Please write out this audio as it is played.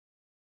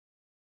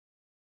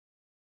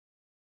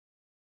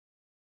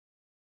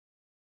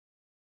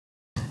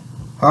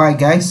Alright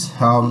guys,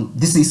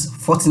 this is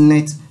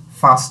Fortinet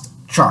Fast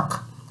Track,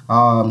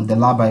 the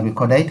lab I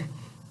recorded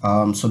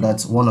so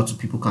that one or two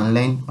people can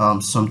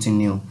learn something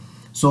new.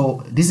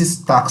 So this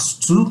is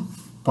task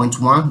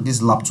 2.1, this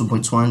is lab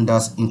 2.1,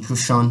 that's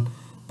intrusion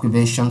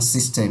prevention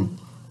system.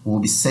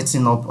 We'll be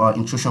setting up our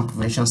intrusion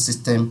prevention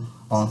system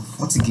on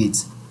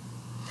FortiGate.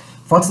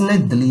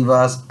 Fortinet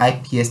delivers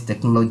IPS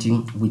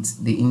technology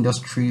with the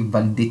industry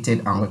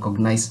validated and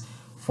recognized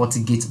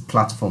FortiGate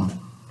platform.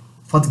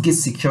 FortiGate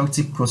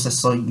Security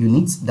Processor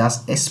Unit, that's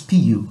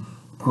SPU,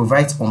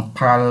 provides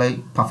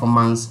unparalleled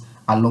performance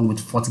along with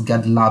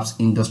FortiGuard Labs'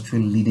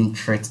 industry-leading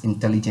threat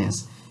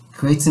intelligence,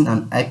 creating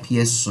an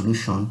IPS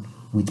solution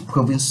with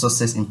proven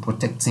success in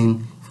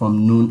protecting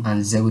from known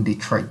and zero-day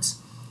threats.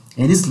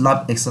 In this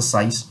lab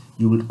exercise,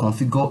 you will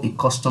configure a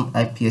custom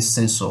IPS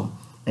sensor,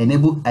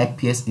 enable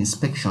IPS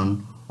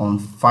inspection on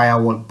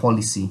firewall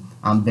policy,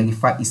 and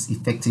verify its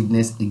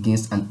effectiveness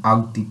against an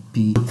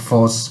RDP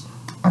force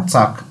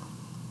attack.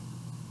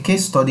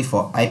 Case study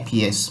for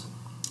IPS.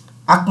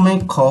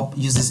 Acme Corp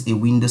uses a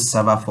Windows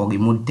server for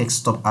remote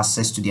desktop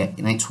access to their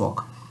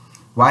network.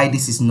 While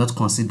this is not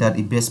considered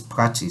a best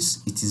practice,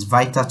 it is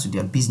vital to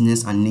their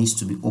business and needs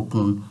to be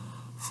open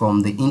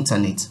from the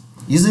internet.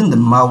 Using the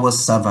malware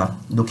server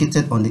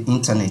located on the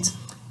internet,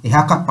 a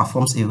hacker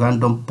performs a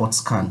random port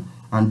scan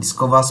and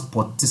discovers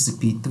port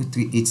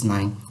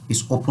TCP3389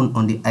 is open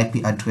on the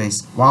IP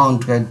address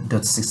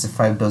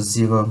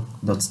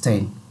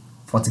 100.65.0.10,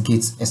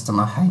 FortiGate's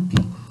external IP.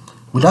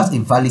 Without a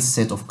valid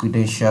set of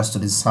credentials to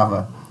the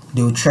server,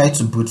 they will try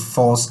to brute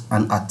force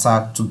an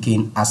attack to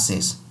gain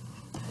access.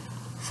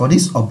 For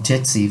this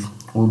objective,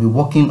 we'll be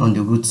working on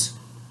the root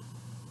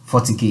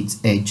FortiGate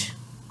edge.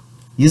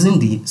 Using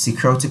the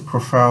security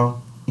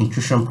profile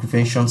intrusion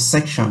prevention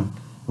section,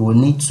 we will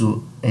need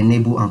to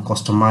enable and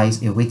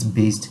customize a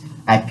rate-based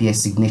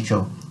IPS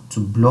signature to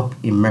block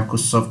a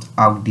Microsoft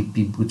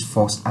RDP brute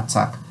force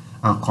attack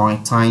and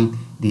quarantine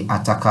the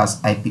attacker's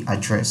IP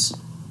address.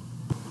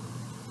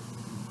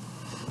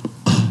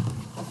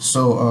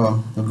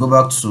 So we'll go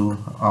back to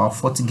our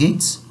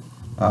FortiGate,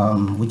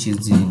 which is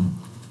the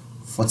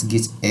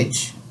FortiGate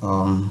edge.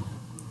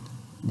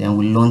 Then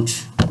we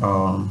launch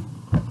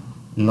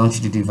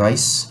the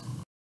device.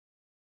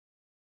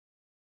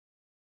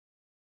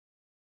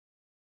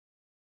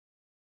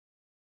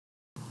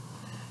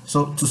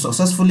 So to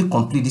successfully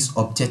complete this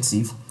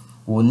objective,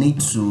 we'll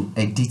need to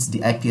edit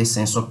the IPS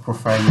sensor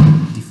profile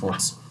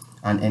defaults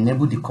and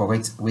enable the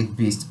correct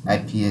rate-based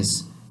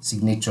IPS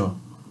signature.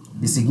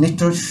 The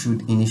signature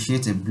should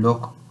initiate a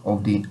block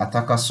of the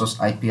attacker source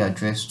IP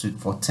address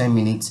for 10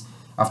 minutes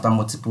after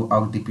multiple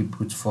RDP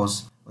brute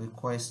force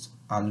requests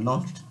are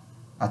launched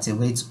at a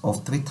rate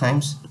of 3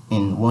 times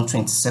in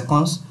 120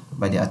 seconds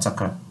by the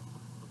attacker.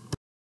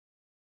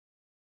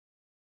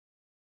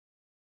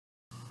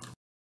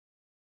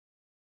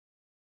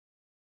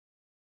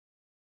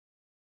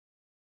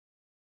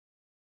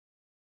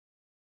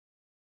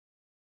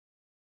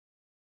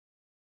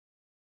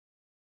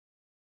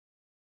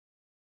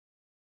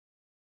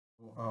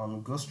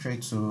 Go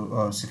straight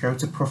to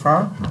security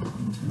profile,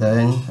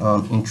 then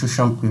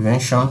intrusion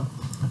prevention.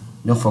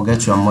 Don't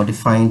forget you are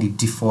modifying the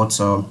default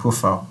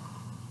profile.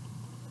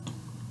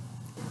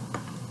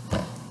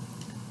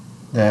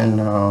 Then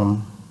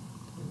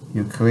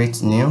you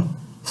create new.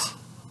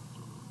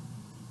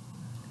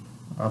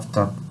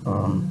 After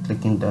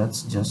clicking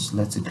that, just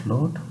let it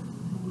load.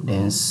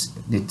 Then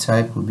the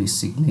type will be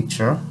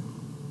signature.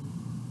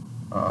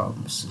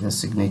 The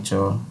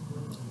signature.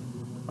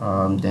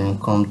 Then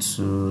come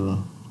to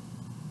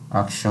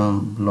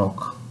action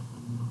block,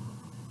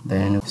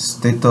 then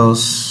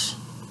status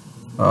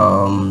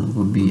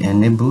will be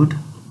enabled,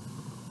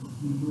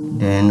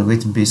 then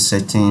rate-based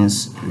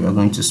settings we are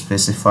going to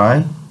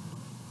specify,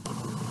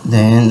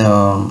 then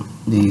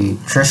the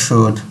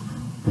threshold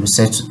will be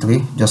set to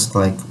 3 just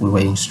like we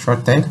were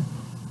instructed.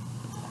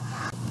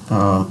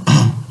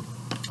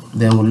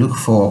 Then we'll look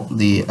for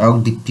the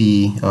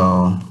RDP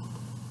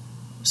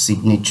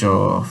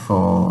signature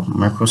for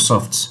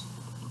Microsoft.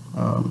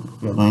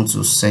 We are going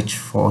to search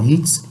for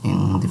it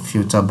in the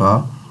filter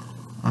bar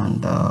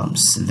and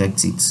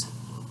select it.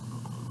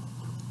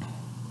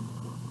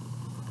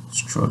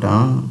 Scroll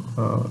down.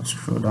 Oh,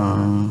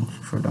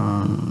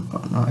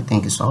 no, I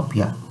think it's up.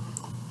 Yeah,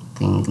 I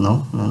think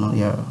no.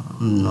 Yeah,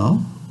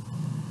 no.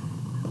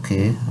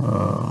 Okay.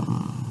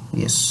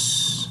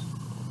 Yes.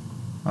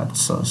 Add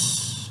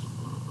source.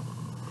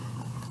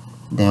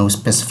 Then we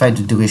specify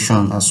the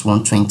duration as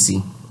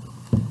 120.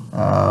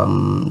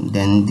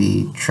 Then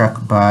the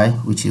track by,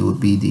 which it will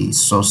be the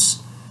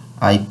source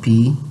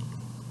IP.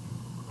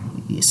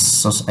 Yes,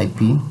 source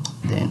IP.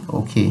 Then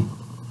okay.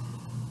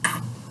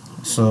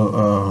 So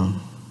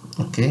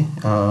okay.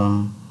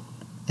 I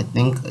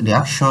think the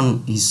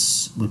action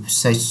is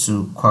set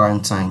to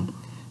quarantine.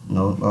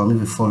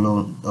 Maybe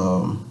follow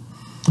the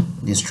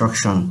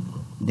instruction.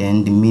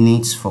 Then the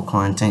minutes for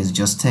quarantine is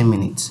just 10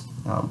 minutes.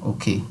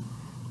 Okay.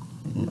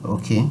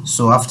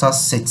 So after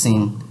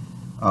setting,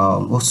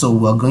 also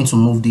we're going to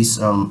move this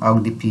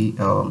RDP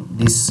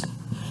this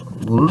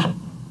rule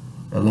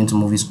we are going to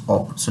move it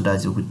up so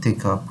that it will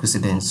take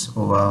precedence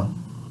over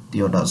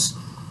the others.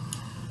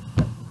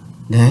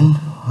 Then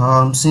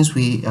since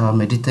we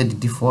edited the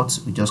default,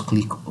 we just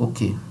click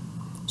OK.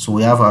 So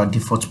we have our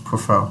default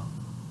profile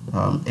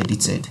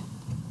edited.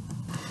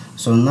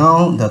 So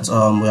now that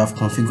we have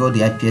configured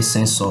the IPS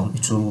sensor,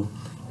 it will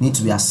need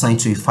to be assigned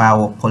to a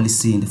firewall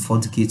policy in the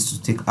FortiGate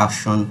to take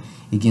action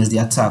against the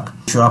attack.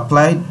 You should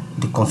apply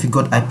the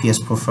configured IPS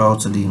profile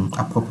to the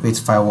appropriate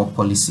firewall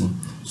policy.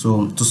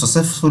 So to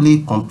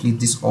successfully complete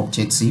this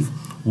objective,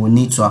 we'll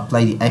need to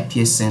apply the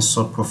IPS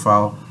sensor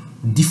profile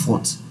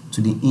default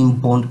to the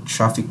inbound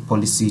traffic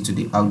policy to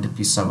the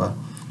RDP server.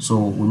 So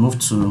we move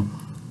to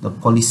the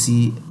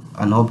policy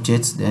and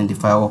object, then the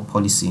firewall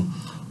policy.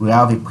 We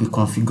have a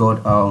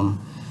pre-configured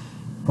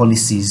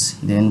policies.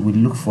 Then we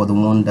look for the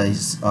one that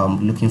is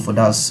looking for.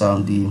 That's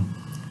the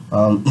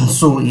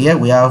so here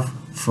we have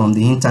from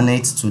the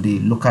internet to the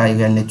local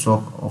area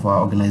network of our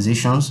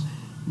organizations.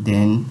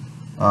 Then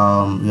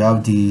we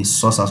have the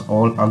source as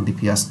all,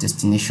 RDP as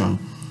destination.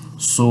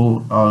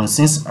 So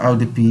since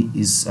RDP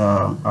is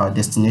our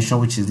destination,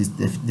 which is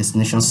the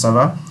destination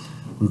server,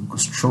 we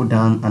scroll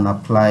down and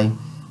apply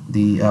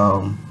the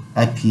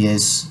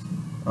IPS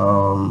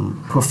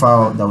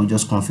profile that we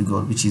just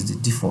configured, which is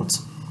the default.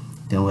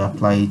 Then we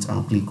apply it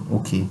and click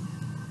OK.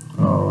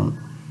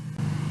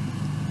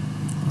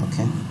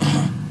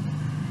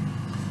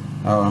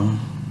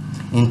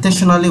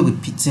 Intentionally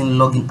repeating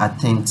login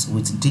attempts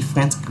with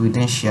different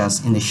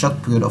credentials in a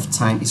short period of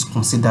time is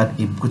considered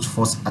a brute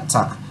force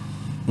attack.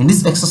 In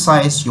this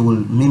exercise, you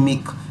will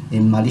mimic a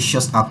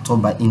malicious actor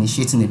by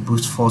initiating a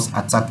brute force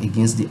attack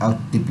against the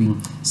RDP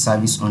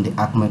service on the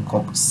Acme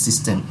Corp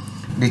system.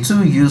 The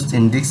tool used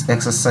in this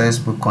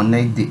exercise will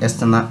connect the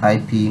external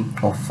IP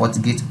of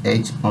FortiGate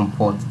Edge on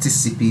port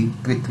TCP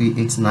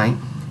 3389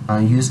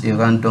 and use a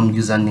random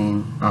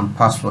username and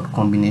password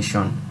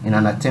combination in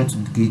an attempt to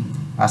get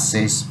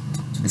access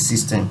to the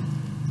system.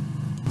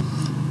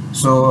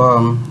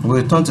 So we'll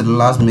return to the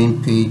last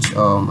main page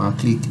and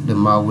click the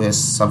malware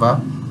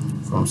server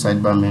from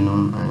sidebar menu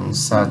and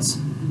insert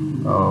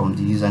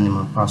the username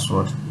and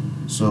password.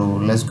 So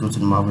let's go to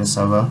the malware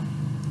server,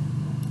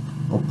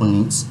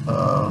 open it.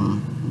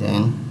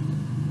 Then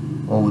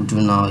what we'll do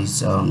now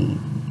is the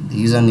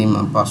username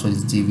and password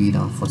is David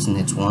and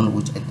Fortinet 1,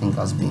 which I think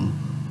has been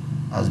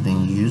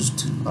used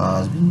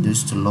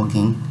to log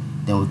in.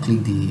 Then we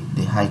click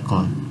the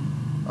icon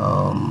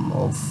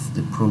of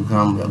the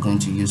program we are going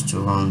to use to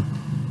run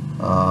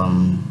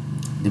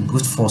the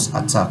brute force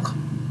attack.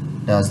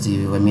 That's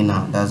the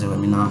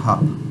Remina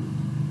app.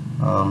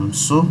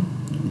 So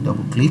we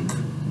double click,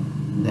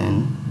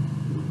 then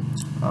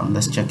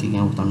let's check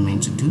again what I'm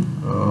meant to do.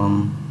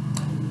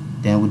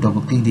 Then we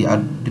double click the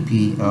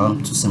RDP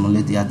to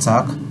simulate the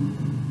attack.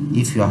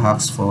 If you are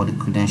asked for the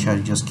credential,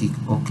 you just click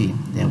OK.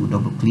 Then we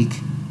double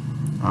click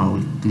and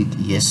we click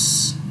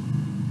yes.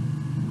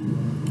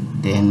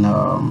 Then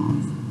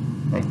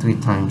like 3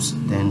 times,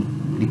 then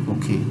click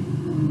OK.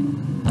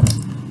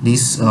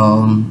 This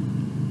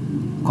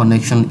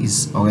connection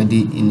is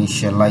already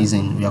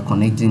initializing. We are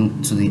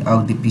connecting to the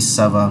RDP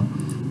server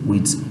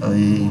with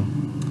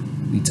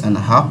an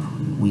app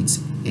with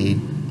a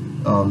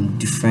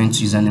different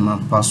username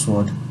and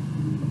password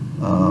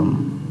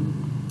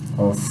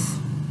of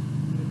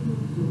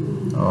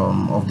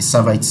the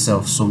server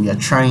itself. So we are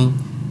trying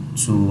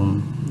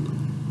to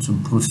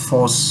brute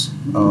force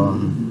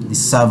the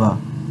server.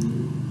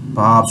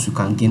 Perhaps we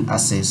can gain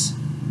access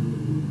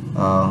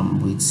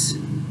with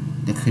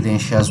the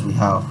credentials we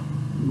have.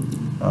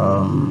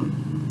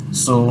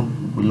 So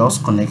we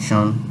lost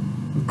connection,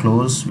 we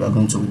close. We are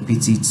going to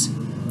repeat it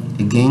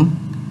again.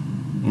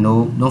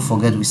 Don't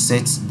forget we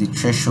set the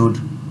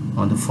threshold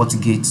on the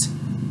FortiGate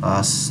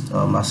as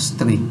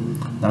 3.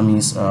 That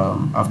means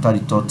after the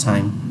 3rd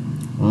time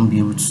we won't be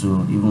able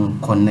to even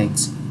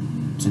connect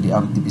to the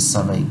RDP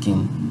server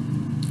again.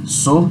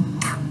 So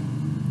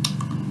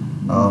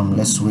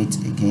let's wait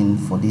again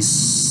for this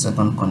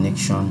second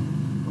connection,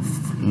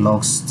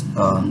 lost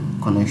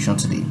connection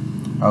to the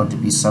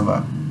RDP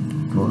server.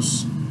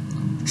 Close.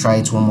 Try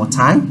it one more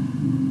time.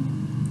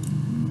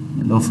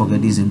 And don't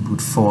forget this is a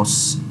brute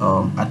force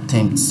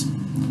attempt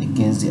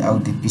against the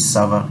RDP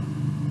server.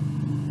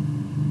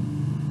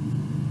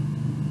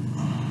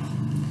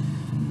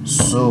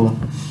 So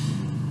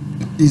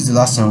this is the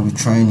last time we're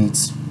trying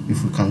it.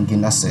 If we can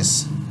gain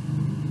access,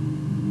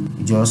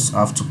 you just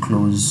have to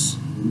close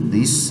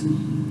this.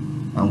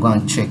 I'm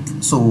going to check.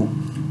 So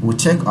we'll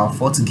check our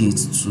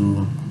FortiGate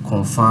to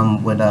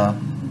confirm whether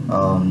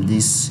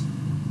this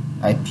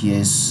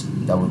IPS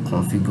that we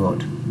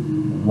configured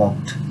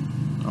worked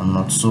or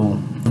not. So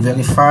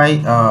verify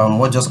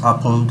what just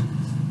happened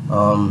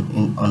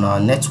on our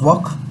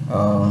network.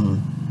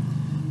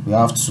 We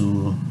have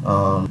to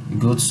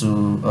go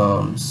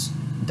to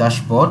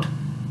dashboard.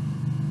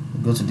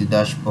 Go to the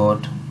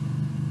dashboard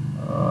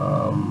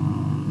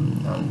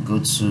and go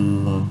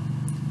to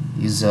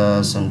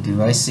users and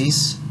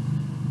devices.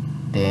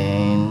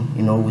 Then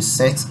we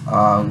set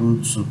our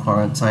route to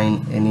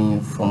quarantine any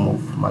form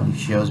of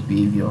malicious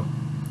behavior.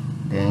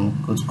 Then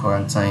go to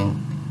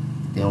quarantine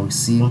then we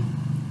see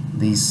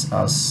this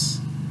as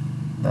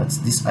that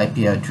this IP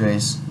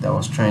address that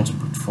was trying to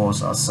brute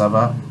force our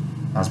server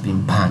has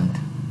been banned.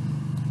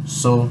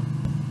 So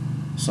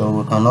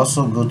we can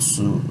also go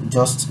to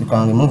we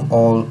can remove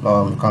all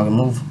we can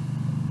remove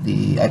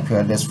the IP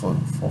address for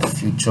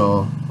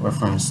future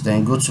reference.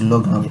 Then go to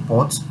log and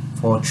report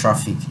for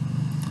traffic,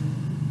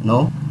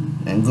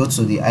 and go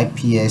to the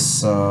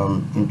IPS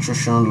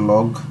intrusion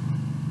log,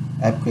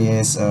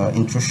 IPS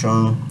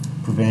intrusion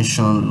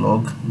prevention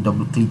log.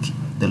 Double click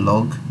the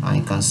log and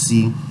you can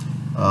see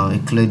a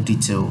clear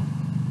detail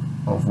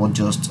of what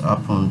just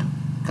happened.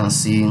 You can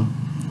see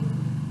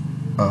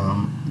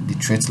the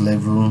threat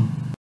level,